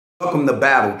Welcome to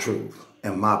Battle Truth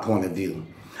and my point of view.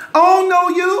 I don't know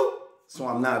you, so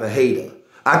I'm not a hater.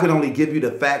 I can only give you the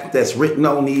fact that's written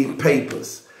on these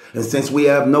papers. And since we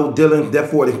have no dealings,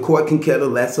 therefore the court can care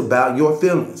less about your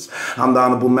feelings. I'm the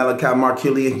Honorable Malachi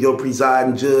Markilius, your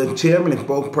presiding judge, chairman, and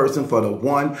spokesperson for the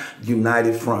One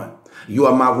United Front. You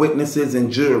are my witnesses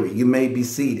and jury. You may be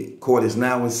seated. Court is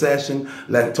now in session.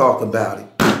 Let's talk about it.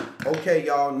 Okay,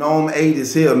 y'all, Gnome 8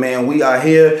 is here, man. We are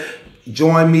here.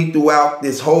 Join me throughout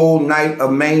this whole night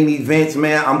of main events,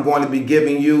 man. I'm going to be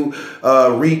giving you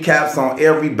recaps on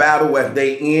every battle as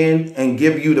they end and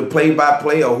give you the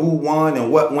play-by-play of who won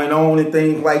and what went on and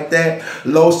things like that.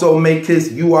 Loso make his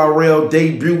URL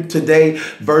debut today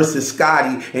versus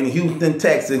Scottie in Houston,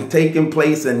 Texas, taking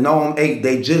place in Gnome 8.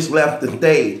 They just left the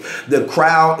stage. The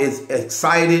crowd is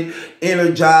excited,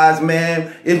 energized,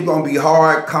 man. It's going to be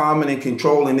hard calming and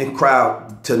controlling this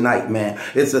crowd tonight, man.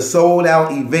 It's a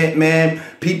sold-out event, man.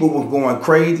 People were going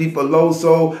crazy for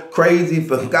Loso, crazy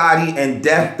for Scottie, and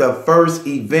that's the first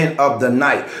event of the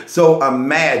night. So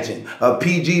imagine a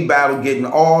PG battle getting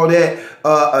all that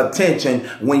attention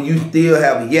when you still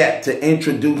have yet to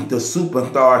introduce the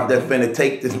superstars that's finna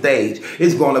take the stage.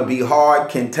 It's going to be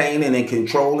hard containing and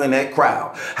controlling that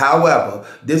crowd. However,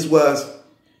 this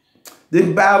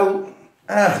battle,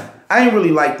 I ain't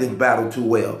really like this battle too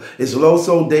well. It's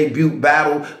Loso debut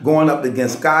battle going up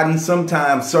against Scottie.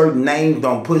 Sometimes certain names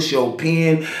don't push your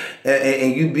pen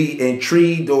and you be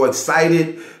intrigued or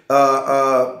excited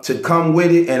to come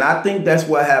with it. And I think that's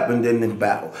what happened in this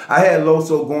battle. I had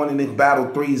Loso going in this battle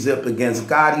 3-zip against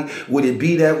Scottie. Would it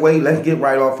be that way? Let's get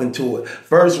right off into it.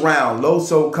 First round,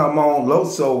 Loso come on.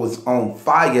 Loso was on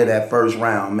fire that first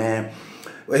round, man.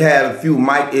 We had a few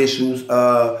mic issues.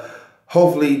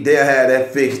 Hopefully they'll have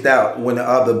that fixed out when the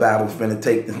other battle's finna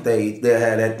take the stage. They'll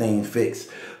have that thing fixed.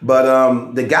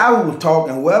 But the guy who was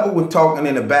talking, whoever was talking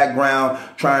in the background,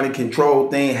 trying to control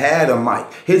things, had a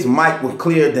mic. His mic was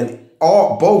clearer than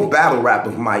both battle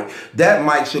rappers' mic. That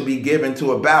mic should be given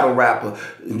to a battle rapper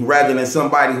rather than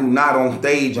somebody who's not on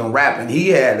stage and rapping. He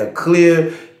had a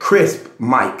clear, crisp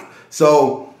mic.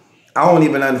 So I don't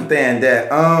even understand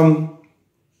that.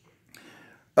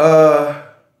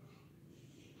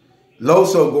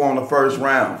 Loso go on the first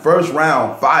round. First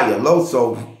round, fire.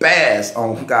 Loso bass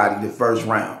on Scottie the first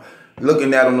round.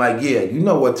 Looking at him like, yeah, you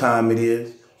know what time it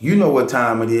is. You know what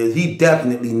time it is. He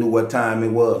definitely knew what time it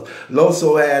was.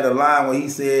 Loso had a line where he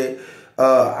said,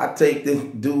 I take this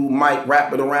dude, Mike,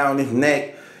 wrap it around his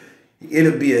neck.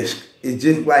 It's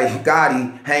just like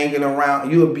Scottie hanging around.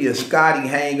 You'll be a Scottie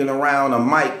hanging around a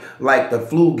mic like the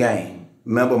flu game.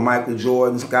 Remember Michael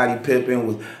Jordan, Scottie Pippen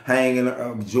was hanging,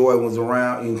 Jordan was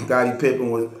around, and Scottie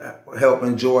Pippen was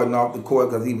helping Jordan off the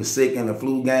court because he was sick in the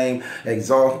flu game,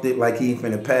 exhausted, like he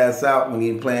finna pass out when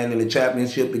he was playing in the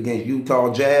championship against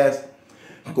Utah Jazz.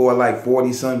 Scored like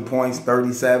 40-something points,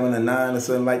 37-9 or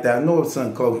something like that. I know it's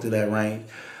something close to that range.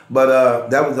 But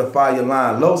that was a fire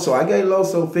line. Loso, I gave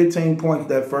Loso 15 points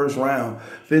that first round.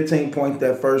 15 points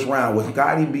that first round. Would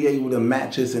Scottie be able to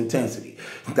match his intensity?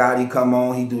 Scottie come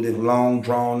on, he do this long,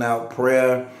 drawn-out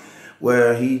prayer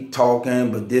where he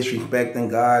talking but disrespecting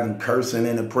God and cursing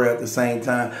in the prayer at the same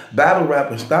time. Battle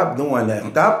rappers, stop doing that.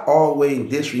 Stop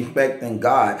always disrespecting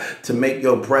God to make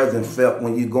your presence felt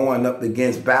when you're going up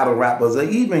against battle rappers or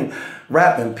even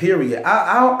rapping, period.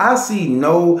 I see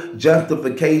no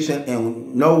justification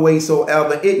in no way so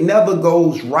ever. It never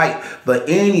goes right for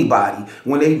anybody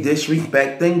when they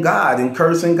disrespecting God and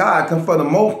cursing God. Because for the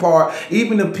most part,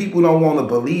 even if people don't want to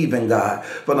believe in God,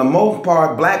 for the most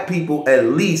part, black people at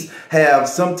least have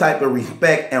some type of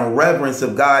respect and reverence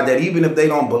of God that even if they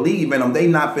don't believe in him, they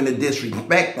not finna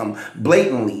disrespect them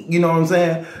blatantly. You know what I'm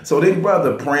saying? So this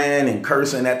brother praying and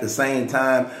cursing at the same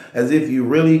time as if you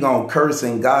really gonna curse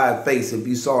in God's face if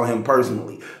you saw him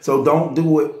personally. So don't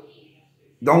do it.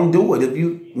 Don't do it. If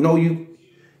you know you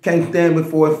can't stand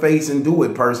before his face and do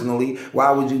it personally,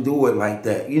 why would you do it like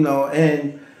that? You know,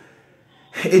 and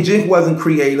it just wasn't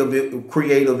creative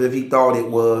if he thought it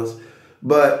was.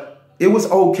 But it was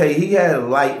okay. He had a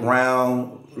light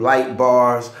round, light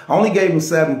bars. I only gave him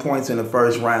 7 points in the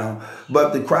first round,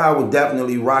 but the crowd was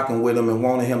definitely rocking with him and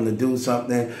wanted him to do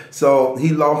something. So he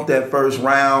lost that first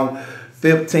round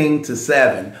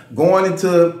 15-7. Going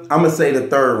into, I'm going to say the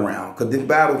third round, because this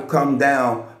battle come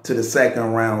down to the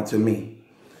second round to me.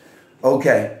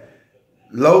 Okay.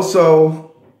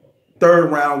 Loso,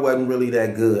 third round wasn't really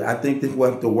that good. I think this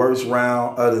was the worst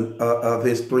round of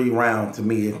his 3 rounds to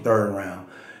me, his third round.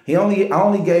 I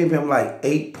only gave him like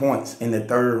 8 points in the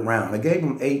third round. I gave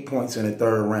him 8 points in the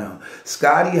third round.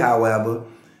 Scottie, however,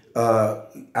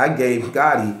 I gave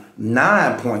Scottie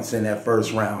 9 points in that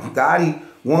first round. Scottie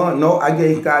No, I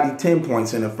gave Scottie 10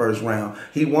 points in the first round.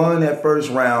 He won that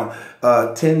first round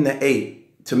 10-8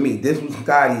 to me. This was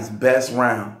Scottie's best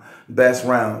round.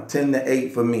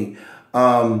 10-8 for me.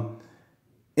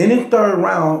 In the third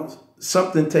round,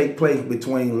 something take place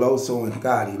between Loso and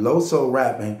Scottie. Loso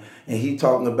rapping, and he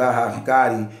talking about how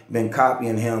Scottie been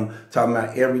copying him, talking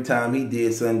about every time he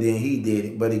did something, then he did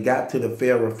it. But it got to the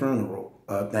Farrah funeral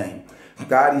thing.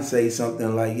 Scottie say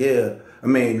something like,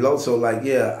 Loso like,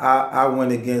 I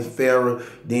went against Farrah,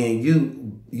 then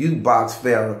you boxed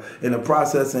Farrah. In the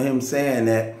process of him saying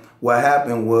that, what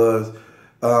happened was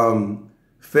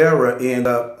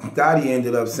Scottie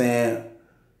ended up saying,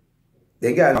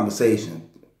 they got a conversation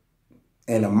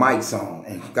and the mic's on,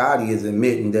 and Scottie is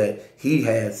admitting that he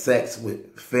had sex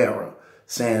with Farrah,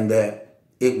 saying that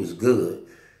it was good.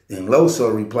 Then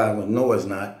Loso replied, well, no, it's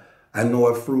not. I know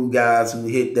a few guys who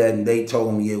hit that and they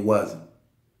told me it wasn't.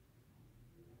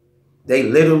 They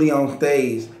literally on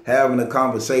stage having a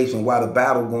conversation while the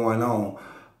battle going on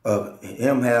of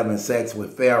him having sex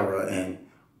with Farrah, and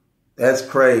that's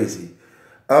crazy.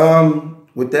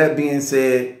 With that being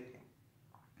said,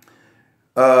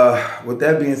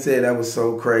 that was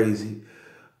so crazy.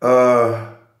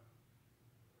 I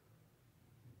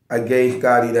gave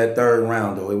Scottie that third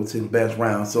round, though. It was his best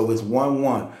round. So it's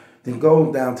 1-1. Then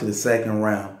go down to the second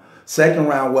round. Second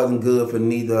round wasn't good for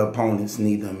neither opponents,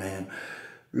 man.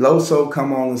 Loso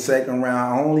come on the second round.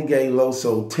 I only gave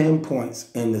Loso 10 points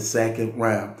in the second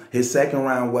round. His second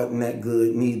round wasn't that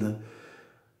good neither.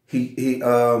 This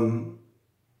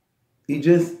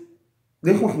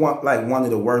was one of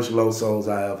the worst Losos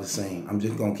I ever seen. I'm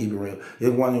just going to keep it real.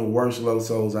 It's one of the worst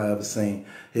Losos I ever seen.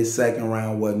 His second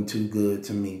round wasn't too good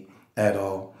to me at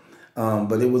all.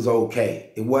 But it was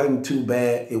okay. It wasn't too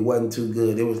bad. It wasn't too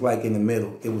good. It was like in the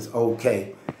middle. It was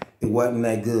okay. It wasn't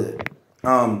that good.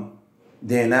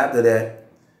 Then after that,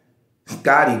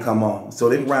 Scottie come on. So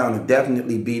this round is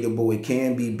definitely beatable. It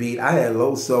can be beat. I had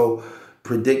Loso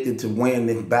predicted to win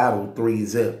this battle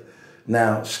 3-0.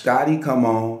 Now, Scottie come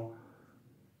on.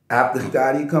 After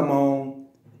Scottie come on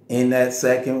in that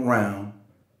second round,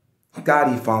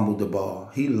 Scottie fumbled the ball.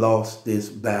 He lost this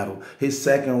battle. His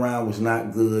second round was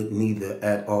not good neither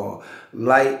at all.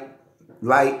 Light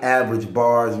average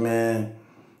bars, man.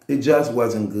 It just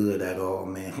wasn't good at all,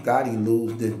 man. Scottie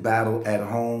lose this battle at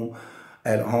home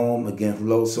against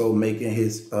Loso, making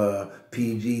his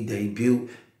PG debut.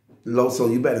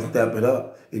 Loso, you better step it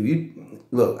up.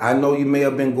 Look, I know you may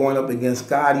have been going up against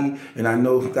Scottie, and I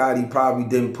know Scottie probably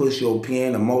didn't push your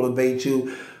pen to motivate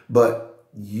you, but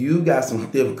you got some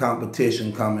stiff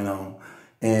competition coming on.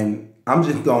 And I'm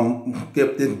just going to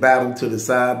skip this battle to the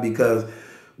side because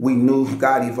we knew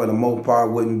Scottie, for the most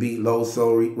part, wouldn't beat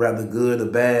Loso, rather good or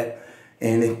bad.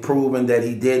 And it's proven that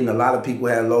he didn't. A lot of people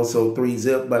had Loso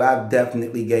 3-0, but I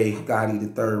definitely gave Scottie the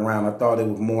third round. I thought it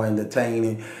was more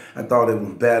entertaining. I thought it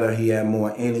was better. He had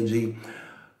more energy.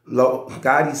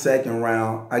 Scottie's second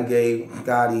round, I gave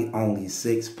Scottie only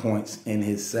 6 points in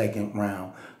his second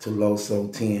round to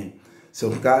Loso 10.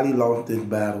 So Scottie lost this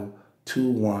battle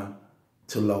 2-1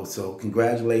 to Loso.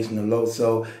 Congratulations to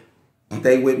Loso.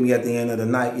 Stay with me at the end of the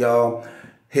night, y'all.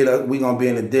 Hit up. We're going to be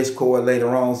in the Discord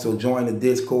later on, so join the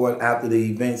Discord after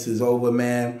the events is over,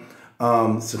 man.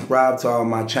 Subscribe to all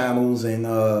my channels and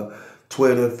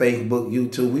Twitter, Facebook,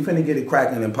 YouTube. We finna get it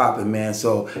cracking and popping, man.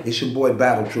 So it's your boy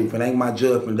Battle Truth. It ain't my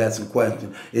judgment that's in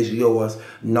question. It's yours.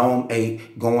 Gnome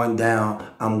 8 going down.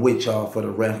 I'm with y'all for the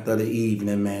rest of the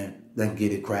evening, man. Let's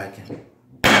get it cracking.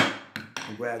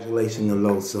 Congratulations to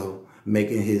Loso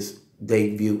making his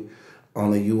debut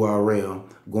on the URL,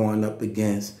 going up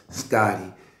against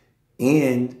Scottie.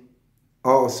 And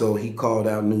also, he called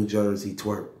out New Jersey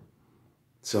Twerk.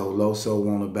 So Loso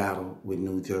won a battle with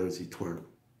New Jersey Twerk.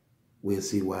 We'll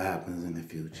see what happens in the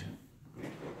future.